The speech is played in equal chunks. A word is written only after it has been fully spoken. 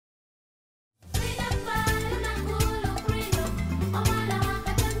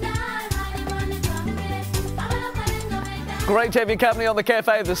Great to have you company on the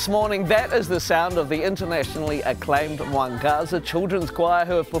cafe this morning. That is the sound of the internationally acclaimed Mwangaza children's choir,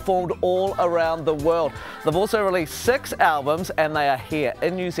 who have performed all around the world. They've also released 6 albums and they are here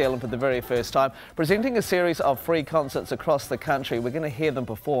in New Zealand for the very first time, presenting a series of free concerts across the country. We're going to hear them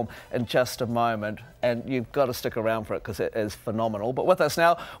perform in just a moment, and you've got to stick around for it because it is phenomenal. But with us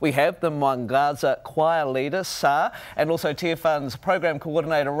now we have the Mwangaza choir leader, Sa, and also Tear Fund's program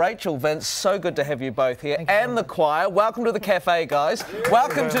coordinator, Rachel Vince. So good to have you both here. And the choir. Welcome to the cafe, guys.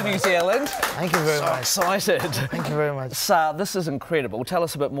 Welcome to New Zealand. Thank you very much. So excited. Thank you very much. Sa, this is incredible. Tell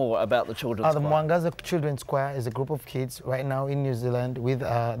us a bit more about the children's choir. The Mwangaza Children's Choir is a group of kids right now in New Zealand with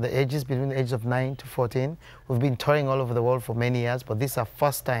the ages between the ages of 9 to 14. We've been touring all over the world for many years, but this is our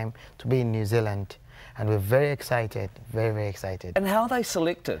first time to be in New Zealand. And we're very excited, very, very excited. And how are they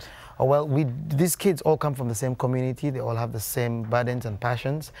selected? Oh, well, these kids all come from the same community. They all have the same burdens and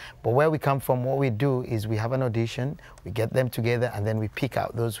passions. But where we come from, what we do is we have an audition, we get them together, and then we pick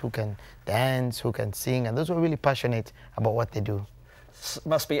out those who can dance, who can sing, and those who are really passionate about what they do.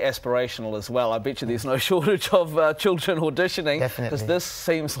 Must be aspirational as well. I bet you there's no shortage of children auditioning. Definitely. Because this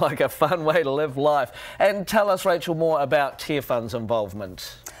seems like a fun way to live life. And tell us, Rachel, more about Tear Fund's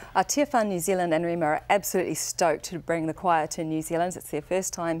involvement. Tear Fund New Zealand and Rema are absolutely stoked to bring the choir to New Zealand. It's their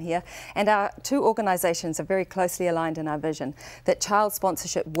first time here, and our two organisations are very closely aligned in our vision that child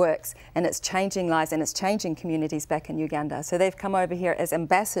sponsorship works and it's changing lives and it's changing communities back in Uganda. So they've come over here as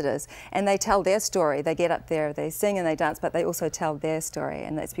ambassadors and they tell their story. They get up there, they sing and they dance, but they also tell their story,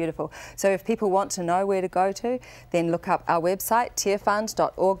 and that's beautiful. So if people want to know where to go to, then look up our website,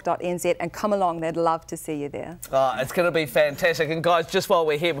 tearfund.org.nz, and come along. They'd love to see you there. Oh, it's going to be fantastic. And guys, just while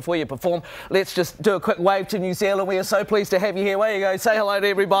we're here, before you perform, let's just do a quick wave to New Zealand. We are so pleased to have you here. Where you go, say hello to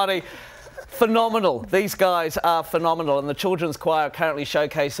everybody. Phenomenal. These guys are phenomenal, and the children's choir are currently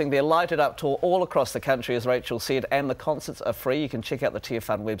showcasing their Lighted Up tour all across the country, as Rachel said, and the concerts are free. You can check out the Tear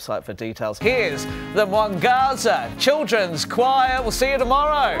Fund website for details. Here's the Mwangaza Children's Choir. We'll see you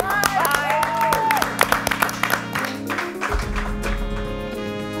tomorrow. Bye.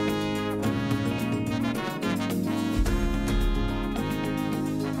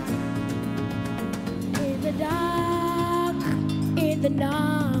 In the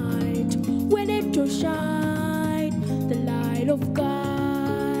night, when it will shine, the light of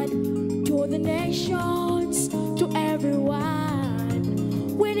God to the nations, to everyone.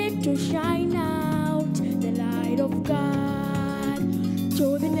 When it will shine out, the light of God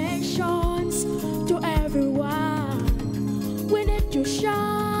to the nations, to everyone. When it will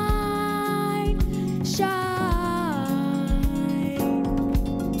shine.